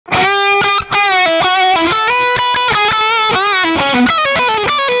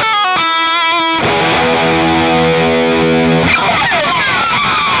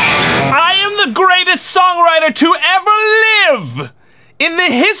In the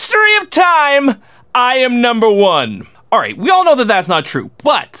history of time, I am number one. All right, we all know that that's not true,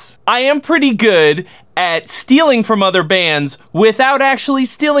 but I am pretty good at stealing from other bands without actually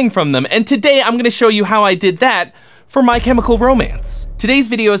stealing from them. And today I'm gonna show you how I did that for My Chemical Romance. Today's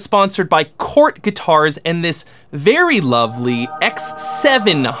video is sponsored by Cort Guitars and this very lovely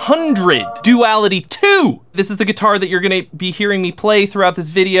X700 Duality 2. This is the guitar that you're gonna be hearing me play throughout this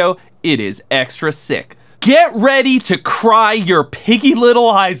video. It is extra sick. Get ready to cry your piggy little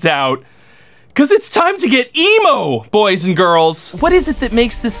eyes out, cause it's time to get emo, boys and girls. What is it that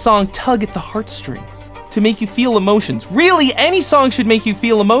makes this song tug at the heartstrings? To make you feel emotions. Really, any song should make you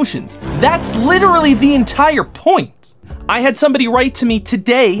feel emotions. That's literally the entire point. I had somebody write to me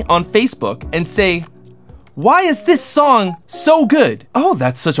today on Facebook and say, why is this song so good? Oh,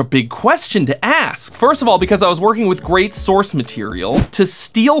 that's such a big question to ask. First of all, because I was working with great source material to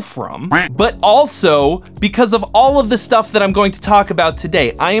steal from, but also because of all of the stuff that I'm going to talk about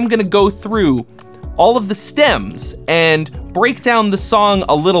today. I am gonna go through all of the stems and break down the song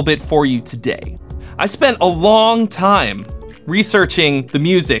a little bit for you today. I spent a long time researching the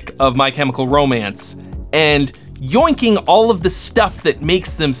music of My Chemical Romance and yoinking all of the stuff that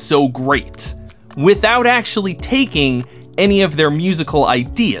makes them so great, without actually taking any of their musical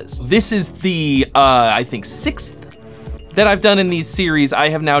ideas. This is the, I think 6th that I've done in these series. I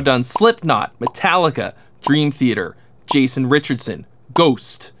have now done Slipknot, Metallica, Dream Theater, Jason Richardson,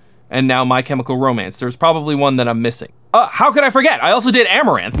 Ghost, and now My Chemical Romance. There's probably one that I'm missing. How could I forget? I also did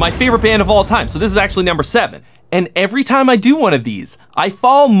Amaranth, my favorite band of all time, so this is actually number 7. And every time I do one of these, I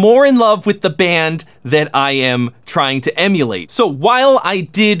fall more in love with the band that I am trying to emulate. So while I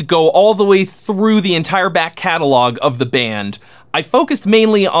did go all the way through the entire back catalog of the band, I focused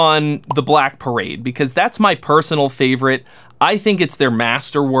mainly on the Black Parade because that's my personal favorite. I think it's their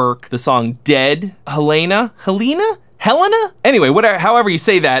masterwork. The song Dead, Helena? Anyway, whatever, however you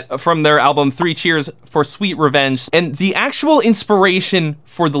say that, from their album 3 Cheers for Sweet Revenge. And the actual inspiration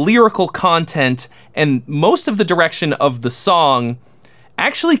for the lyrical content and most of the direction of the song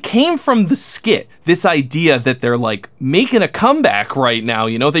actually came from the skit. This idea that they're like making a comeback right now,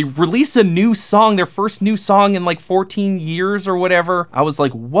 you know? They released a new song, their first new song in like 14 years or whatever. I was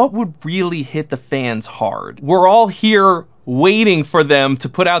like, what would really hit the fans hard? We're all here waiting for them to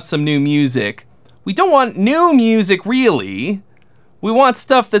put out some new music. We don't want new music, really. We want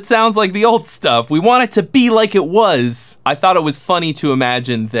stuff that sounds like the old stuff. We want it to be like it was. I thought it was funny to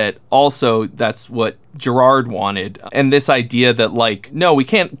imagine that also that's what Gerard wanted. And this idea that like, no, we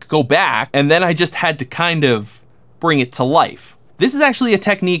can't go back. And then I just had to kind of bring it to life. This is actually a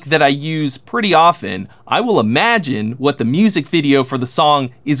technique that I use pretty often. I will imagine what the music video for the song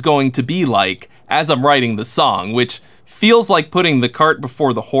is going to be like as I'm writing the song, which feels like putting the cart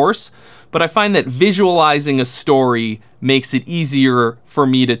before the horse. But I find that visualizing a story makes it easier for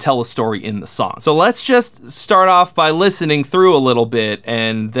me to tell a story in the song. So let's just start off by listening through a little bit,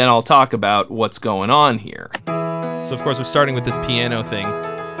 and then I'll talk about what's going on here. So of course we're starting with this piano thing.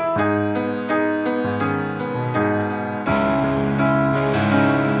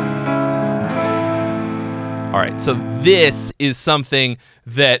 All right, so this is something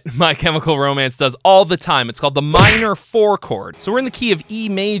that My Chemical Romance does all the time. It's called the minor 4 chord. So we're in the key of E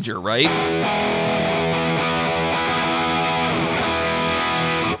major, right?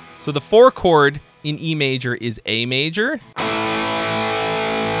 So the 4 chord in E major is A major.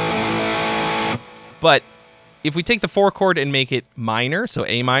 But if we take the 4 chord and make it minor, so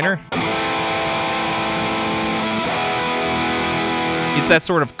A minor, it's that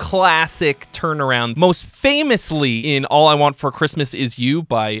sort of classic turnaround, most famously in All I Want for Christmas Is You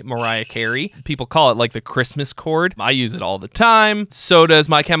by Mariah Carey. People call it like the Christmas chord. I use it all the time. So does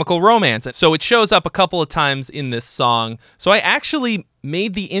My Chemical Romance. So it shows up a couple of times in this song. So I actually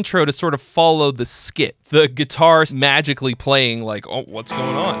made the intro to sort of follow the skit. The guitar magically playing like, oh, what's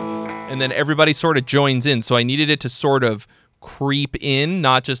going on? And then everybody sort of joins in. So I needed it to sort of creep in,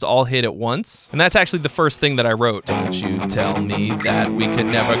 not just all hit at once. And that's actually the first thing that I wrote. Don't you tell me that we could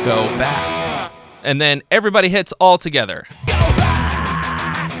never go back. And then everybody hits all together. Go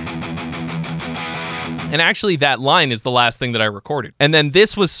back! And actually that line is the last thing that I recorded. And then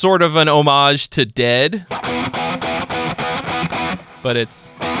this was sort of an homage to Dead. But it's...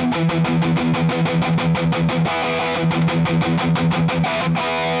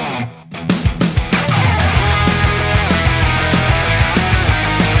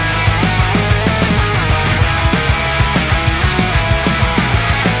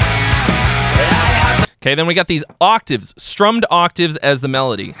 Okay, then we got these octaves, strummed octaves as the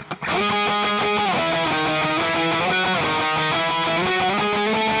melody.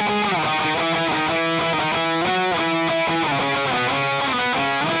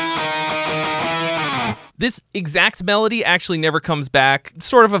 This exact melody actually never comes back. It's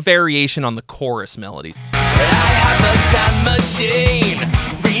sort of a variation on the chorus melody. I have a time machine,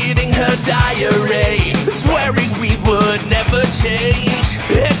 reading her diary, swearing we would never change.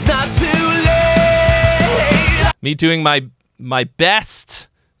 It's not too late. Me doing my best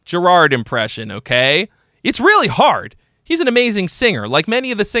Gerard impression, okay? It's really hard. He's an amazing singer. Like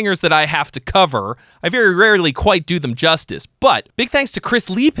many of the singers that I have to cover, I very rarely quite do them justice. But big thanks to Chris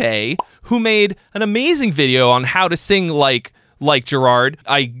Lipe, who made an amazing video on how to sing like Gerard.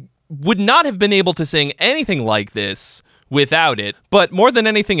 I would not have been able to sing anything like this without it. But more than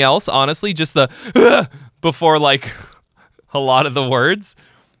anything else, honestly, just the before like a lot of the words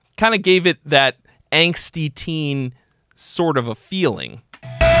kind of gave it that angsty teen sort of a feeling.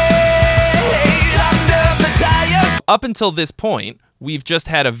 Up until this point, we've just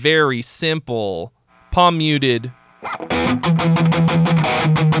had a very simple palm muted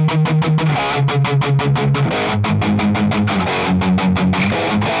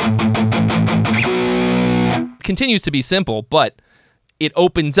continues to be simple, but it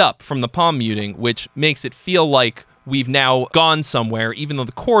opens up from the palm muting, which makes it feel like we've now gone somewhere, even though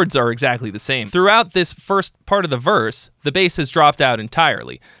the chords are exactly the same. Throughout this first part of the verse, the bass has dropped out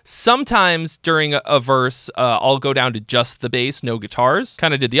entirely. Sometimes during a verse, I'll go down to just the bass, no guitars.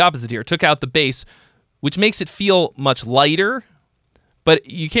 Kind of did the opposite here. Took out the bass, which makes it feel much lighter, but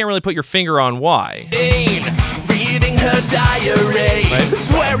you can't really put your finger on why. Reading her diary, right?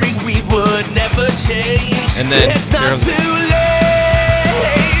 Swearing we would never change. And then it's not too late.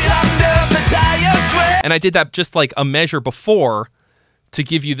 Under the tire sweat. And I did that just like a measure before to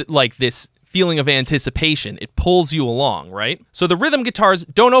give you like this feeling of anticipation. It pulls you along, right? So the rhythm guitars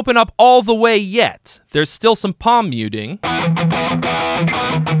don't open up all the way yet. There's still some palm muting.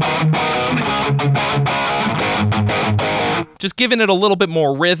 Just giving it a little bit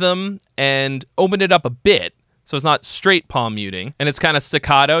more rhythm and open it up a bit so it's not straight palm muting. And it's kind of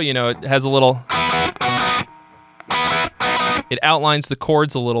staccato, you know, it has a little... It outlines the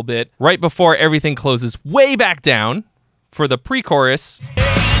chords a little bit right before everything closes way back down for the pre-chorus.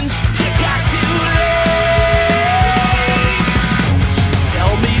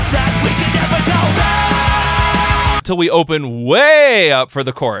 Until we open way up for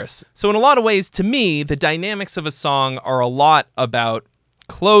the chorus. So in a lot of ways, to me, the dynamics of a song are a lot about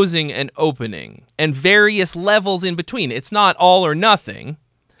closing and opening and various levels in between. It's not all or nothing.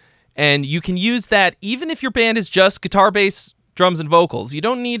 And you can use that even if your band is just guitar, bass, drums, and vocals. You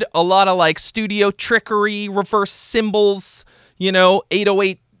don't need a lot of like studio trickery, reverse cymbals, you know,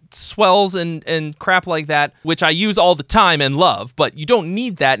 808 swells and crap like that, which I use all the time and love, but you don't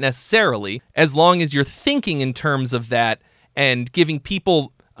need that necessarily as long as you're thinking in terms of that and giving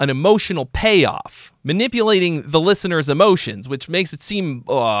people an emotional payoff, manipulating the listener's emotions, which makes it seem,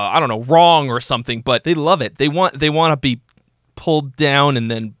 I don't know, wrong or something, but they love it. They want to be pulled down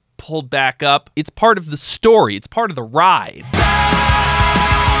and then pulled back up. It's part of the story. It's part of the ride.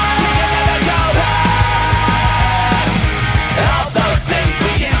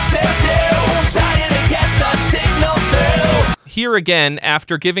 Here again,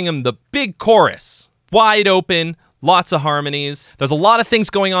 after giving him the big chorus, wide open, lots of harmonies. There's a lot of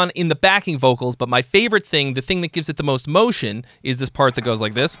things going on in the backing vocals, but my favorite thing, the thing that gives it the most motion, is this part that goes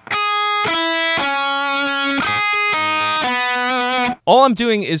like this. All I'm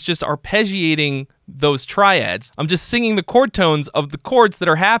doing is just arpeggiating those triads. I'm just singing the chord tones of the chords that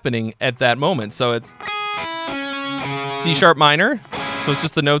are happening at that moment. So it's C sharp minor. So it's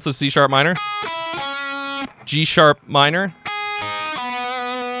just the notes of C sharp minor. G sharp minor.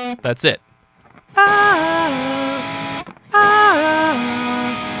 That's it.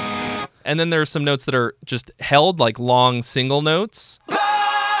 And then there's some notes that are just held, like long single notes.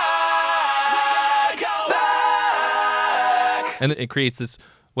 And it creates this,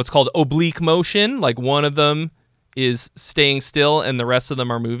 what's called oblique motion. Like one of them is staying still and the rest of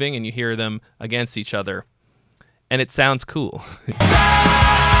them are moving and you hear them against each other. And it sounds cool.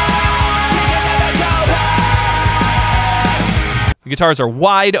 The guitars are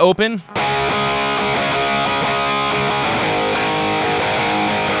wide open.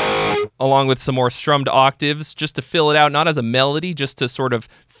 Along with some more strummed octaves just to fill it out, not as a melody, just to sort of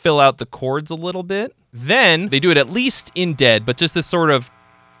fill out the chords a little bit. Then they do it at least in dead, but just this sort of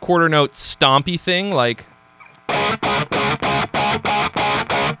quarter note stompy thing, like...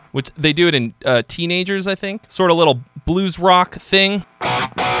 Which they do it in Teenagers, I think. Sort of little blues rock thing.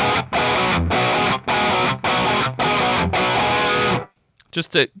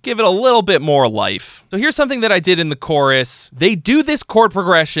 Just to give it a little bit more life. So here's something that I did in the chorus. They do this chord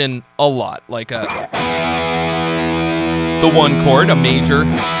progression a lot, like the one chord, a major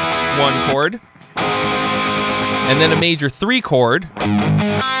one chord. and then a major 3 chord.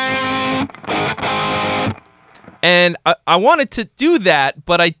 And I wanted to do that,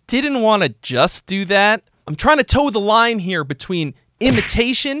 but I didn't want to just do that. I'm trying to toe the line here between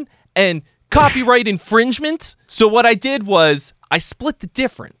imitation and copyright infringement. So what I did was I split the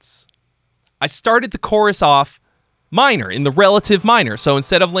difference. I started the chorus off minor, in the relative minor. So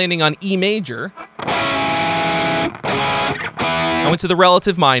instead of landing on E major, I went to the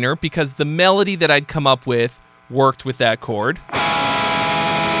relative minor because the melody that I'd come up with worked with that chord.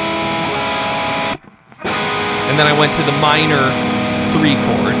 And then I went to the minor 3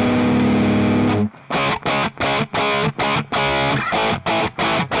 chord.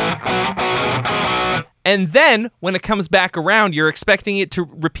 And then when it comes back around, you're expecting it to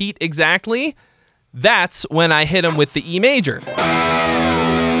repeat exactly. That's when I hit him with the E major. Back.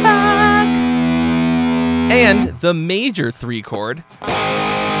 And the major 3 chord.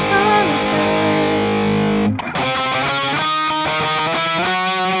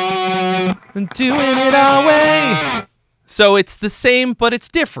 And doing it our way. So it's the same, but it's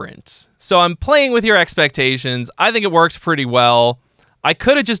different. So I'm playing with your expectations. I think it worked pretty well. I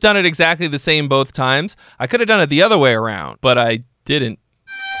could have just done it exactly the same both times. I could have done it the other way around, but I didn't.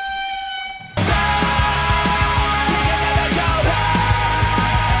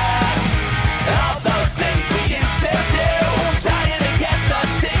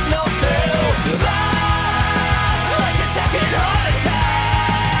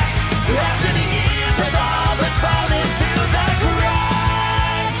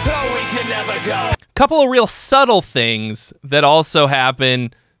 Couple of real subtle things that also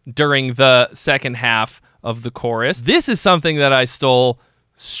happen during the second half of the chorus. This is something that I stole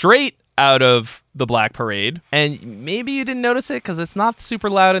straight out of the Black Parade, and maybe you didn't notice it because it's not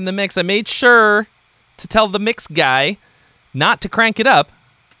super loud in the mix. I made sure to tell the mix guy not to crank it up.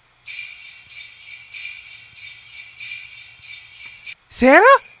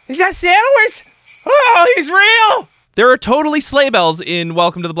 Santa? Is that Santa? Oh, he's real! There are totally sleigh bells in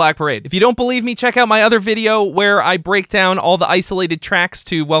Welcome to the Black Parade. If you don't believe me, check out my other video where I break down all the isolated tracks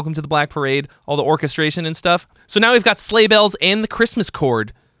to Welcome to the Black Parade, all the orchestration and stuff. So now we've got sleigh bells and the Christmas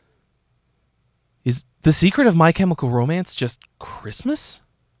chord. Is the secret of My Chemical Romance just Christmas?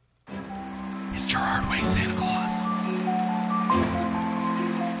 Is Gerard Way Santa Claus?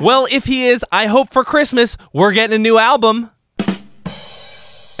 Well, if he is, I hope for Christmas we're getting a new album.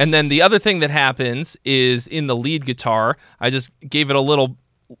 And then the other thing that happens is in the lead guitar, I just gave it a little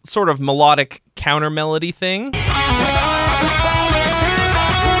sort of melodic counter melody thing. And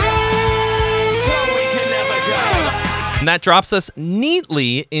that drops us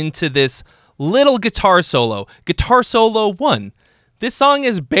neatly into this little guitar solo. Guitar solo 1. This song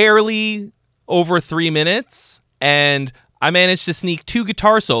is barely over 3 minutes, and I managed to sneak 2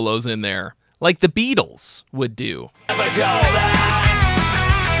 guitar solos in there, like the Beatles would do.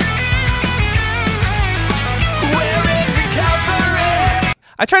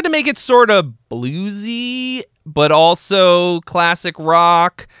 I tried to make it sort of bluesy, but also classic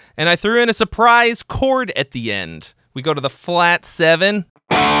rock, and I threw in a surprise chord at the end. We go to the flat 7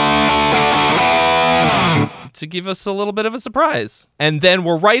 to give us a little bit of a surprise. And then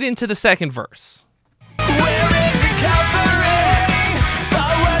we're right into the second verse.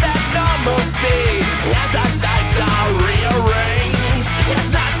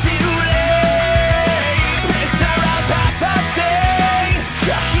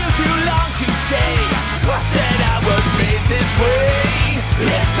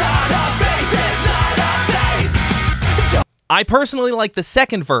 I personally like the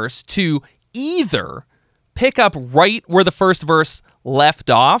second verse to either pick up right where the first verse left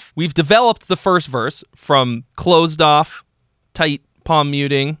off. We've developed the first verse from closed off, tight palm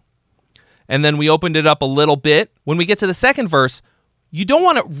muting, and then we opened it up a little bit. When we get to the second verse, you don't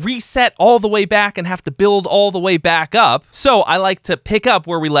want to reset all the way back and have to build all the way back up. So I like to pick up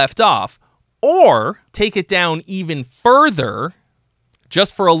where we left off or take it down even further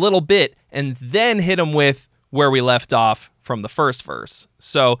just for a little bit and then hit them with where we left off from the first verse.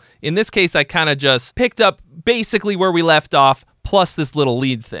 So in this case, I kind of just picked up basically where we left off plus this little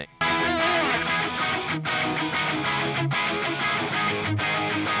lead thing.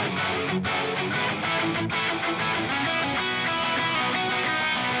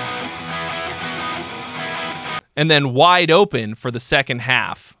 And then wide open for the second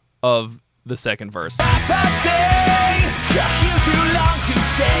half of the second verse.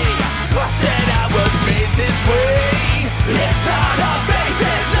 It's not a face,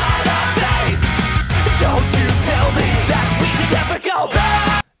 it's not a face. Don't you tell me that we can never go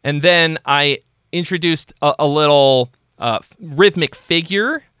back. And then I introduced a little rhythmic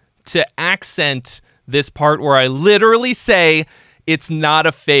figure to accent this part where I literally say it's not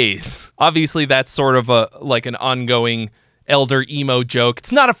a phase. Obviously, that's sort of like an ongoing elder emo joke.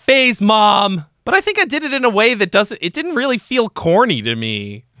 It's not a phase, Mom. But I think I did it in a way that it didn't really feel corny to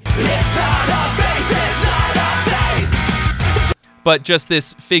me. It's not a phase, it's not a phase. But just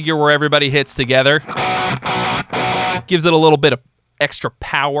this figure where everybody hits together gives it a little bit of extra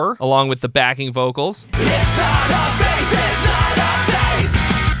power along with the backing vocals. It's not a phase, it's not a phase.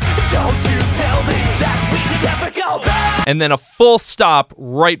 Don't you tell me that we can never go back. And then a full stop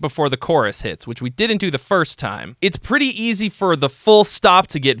right before the chorus hits, which we didn't do the first time. It's pretty easy for the full stop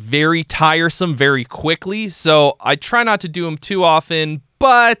to get very tiresome very quickly, so I try not to do them too often,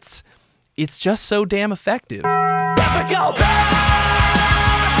 but it's just so damn effective. Never go back.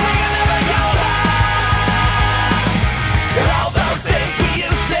 We can never go back. All those things we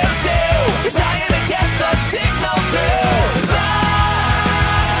used to do. Trying to get the signal through.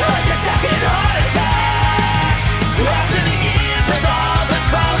 Like a second heart attack. After the years have all been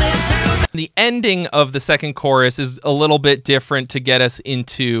falling through. The ending of the second chorus is a little bit different to get us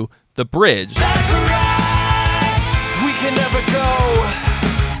into the bridge. That crash, we can never go.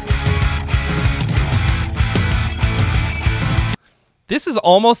 This is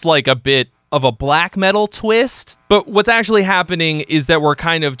almost like a bit of a black metal twist, but what's actually happening is that we're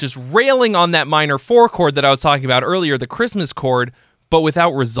kind of just railing on that minor 4 chord that I was talking about earlier, the Christmas chord, but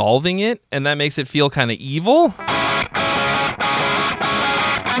without resolving it, and that makes it feel kind of evil.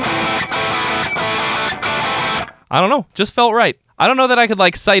 I don't know, just felt right. I don't know that I could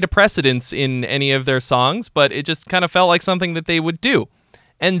like cite a precedence in any of their songs, but it just kind of felt like something that they would do.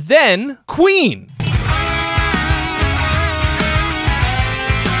 And then Queen.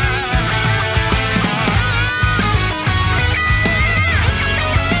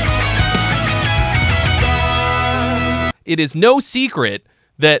 It is no secret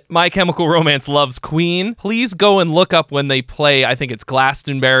that My Chemical Romance loves Queen. Please go and look up when they play, I think it's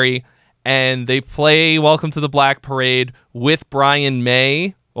Glastonbury, and they play Welcome to the Black Parade with Brian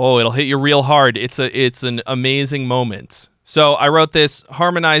May. Oh, it'll hit you real hard. It's an amazing moment. So I wrote this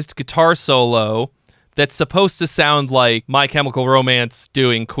harmonized guitar solo that's supposed to sound like My Chemical Romance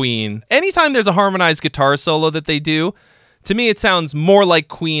doing Queen. Anytime there's a harmonized guitar solo that they do, to me it sounds more like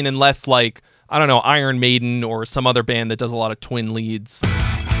Queen and less like, I don't know, Iron Maiden or some other band that does a lot of twin leads.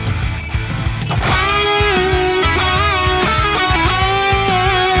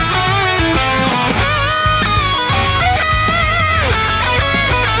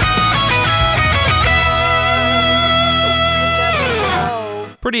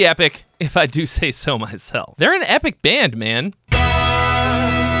 Pretty epic, if I do say so myself. They're an epic band, man.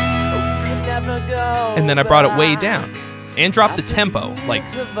 And then I brought it way down. And dropped the tempo, like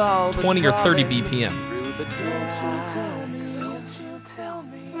 20 or 30 BPM.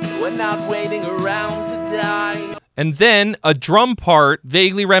 We're not waiting around to die. And then a drum part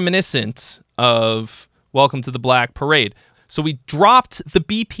vaguely reminiscent of Welcome to the Black Parade. So we dropped the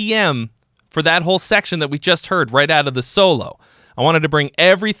BPM for that whole section that we just heard right out of the solo. I wanted to bring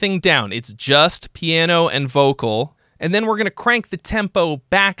everything down. It's just piano and vocal. And then we're going to crank the tempo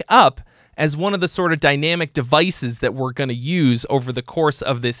back up as one of the sort of dynamic devices that we're going to use over the course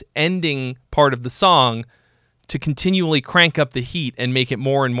of this ending part of the song to continually crank up the heat and make it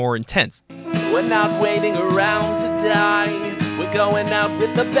more and more intense. We're not waiting around to die. We're going out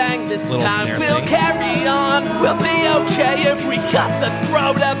with a bang this Little time. snare We'll thing. carry on. We'll be okay if we cut the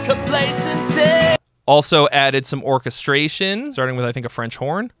throat of complacency. Also added some orchestration, starting with, I think, a French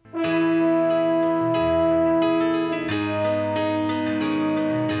horn.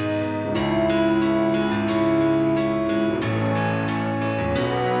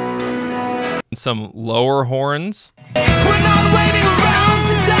 Some lower horns. We're not waiting around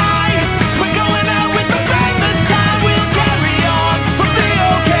to die. We're going out with a bang this time. We'll carry on. We'll be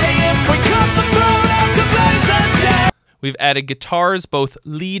okay if we cut the throat of complacency. We've added guitars, both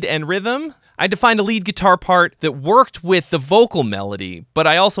lead and rhythm. I defined a lead guitar part that worked with the vocal melody, but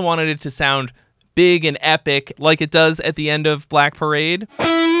I also wanted it to sound big and epic like it does at the end of Black Parade.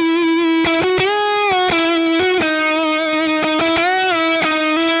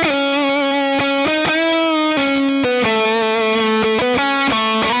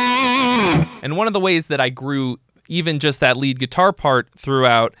 And one of the ways that I grew even just that lead guitar part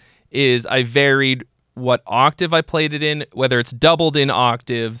throughout is I varied what octave I played it in, whether it's doubled in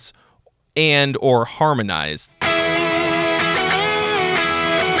octaves and or harmonized.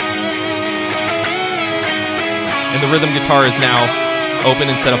 And the rhythm guitar is now open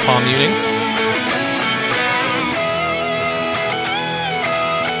instead of palm muting.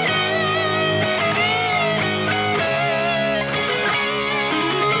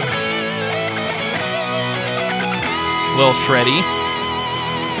 little shreddy.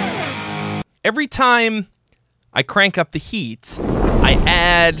 Every time I crank up the heat, I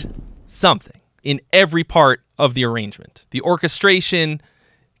add something in every part of the arrangement. The orchestration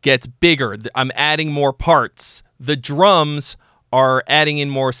gets bigger. I'm adding more parts. The drums are adding in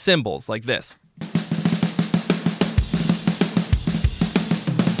more cymbals like this.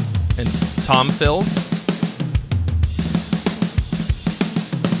 And tom fills.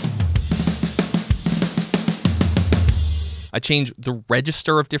 I change the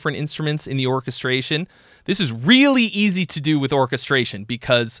register of different instruments in the orchestration. This is really easy to do with orchestration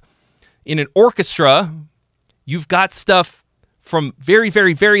because in an orchestra, you've got stuff from very,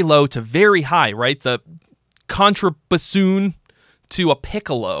 very, very low to very high, right? The contrabassoon to a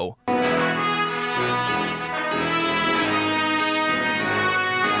piccolo.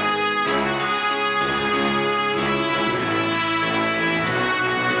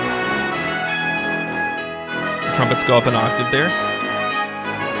 Trumpets go up an octave there.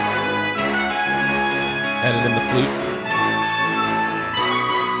 Added in the flute.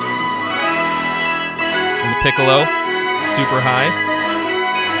 And the piccolo, super high.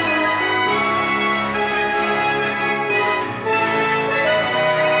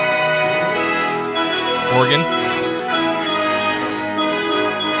 Organ.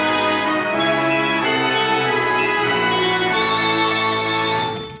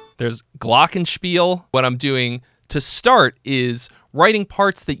 There's glockenspiel. What I'm doing to start is writing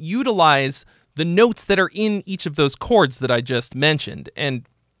parts that utilize the notes that are in each of those chords that I just mentioned. And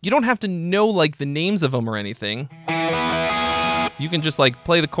you don't have to know like the names of them or anything. You can just like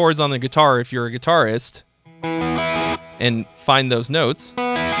play the chords on the guitar if you're a guitarist and find those notes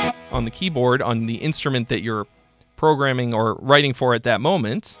on the keyboard on the instrument that you're programming or writing for at that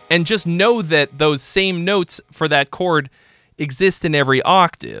moment. And just know that those same notes for that chord exist in every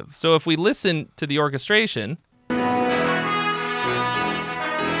octave. So if we listen to the orchestration,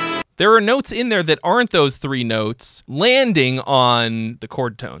 there are notes in there that aren't those three notes landing on the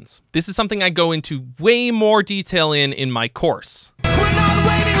chord tones. This is something I go into way more detail in my course. We're not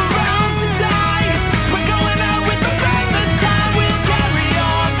waiting around to die. We're going out with a bang this time. We'll carry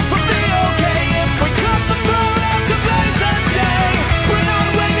on. We'll be okay if we cut the throat after blaze that day. We're not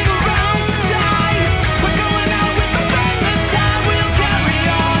waiting around to die. We're going out with a bang this time. We'll carry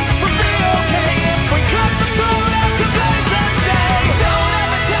on. We'll be okay if we cut the throat after blaze that day. Don't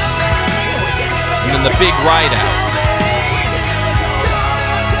ever tell me. And then the big ride out.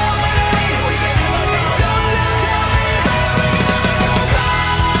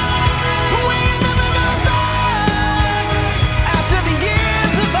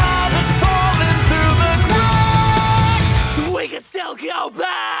 Go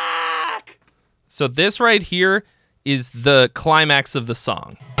back! So this right here is the climax of the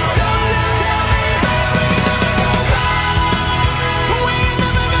song.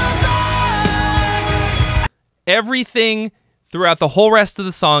 Everything throughout the whole rest of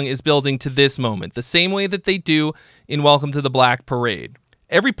the song is building to this moment, the same way that they do in Welcome to the Black Parade.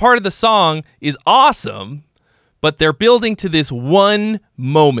 Every part of the song is awesome, but they're building to this one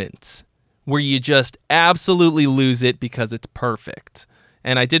moment where you just absolutely lose it because it's perfect.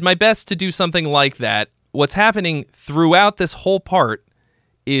 And I did my best to do something like that. What's happening throughout this whole part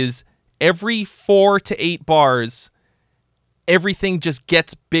is every 4 to 8 bars, everything just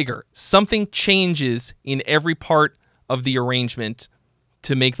gets bigger. Something changes in every part of the arrangement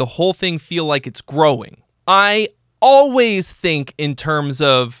to make the whole thing feel like it's growing. I always think in terms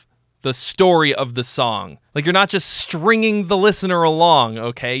of the story of the song. Like, you're not just stringing the listener along,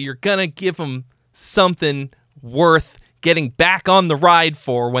 okay? You're gonna give them something worth getting back on the ride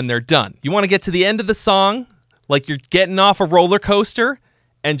for when they're done. You want to get to the end of the song like you're getting off a roller coaster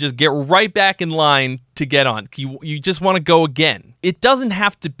and just get right back in line to get on. You just want to go again. It doesn't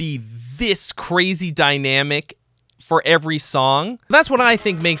have to be this crazy dynamic for every song. That's what I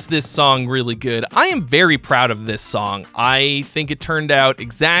think makes this song really good. I am very proud of this song. I think it turned out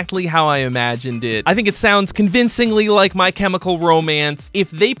exactly how I imagined it. I think it sounds convincingly like My Chemical Romance.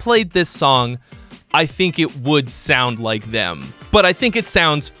 If they played this song, I think it would sound like them. But I think it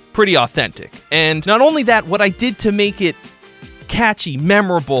sounds pretty authentic. And not only that, what I did to make it catchy,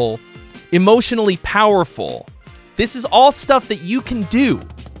 memorable, emotionally powerful, this is all stuff that you can do.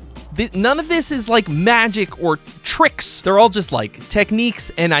 None of this is like magic or tricks. They're all just like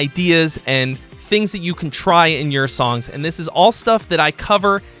techniques and ideas and things that you can try in your songs. And this is all stuff that I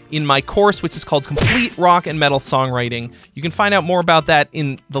cover in my course, which is called Complete Rock and Metal Songwriting. You can find out more about that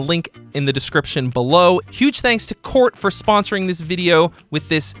in the link in the description below. Huge thanks to Court for sponsoring this video with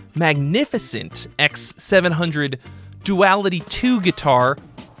this magnificent X700 Duality 2 guitar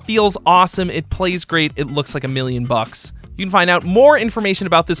feels awesome, it plays great, it looks like $1,000,000. You can find out more information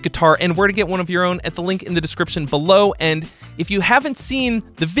about this guitar and where to get one of your own at the link in the description below. And if you haven't seen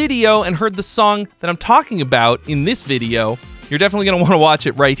the video and heard the song that I'm talking about in this video, you're definitely going to want to watch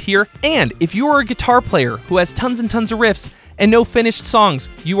it right here. And if you are a guitar player who has tons and tons of riffs and no finished songs,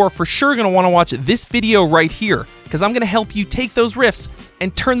 you are for sure going to want to watch this video right here, because I'm going to help you take those riffs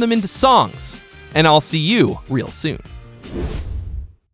and turn them into songs. And I'll see you real soon.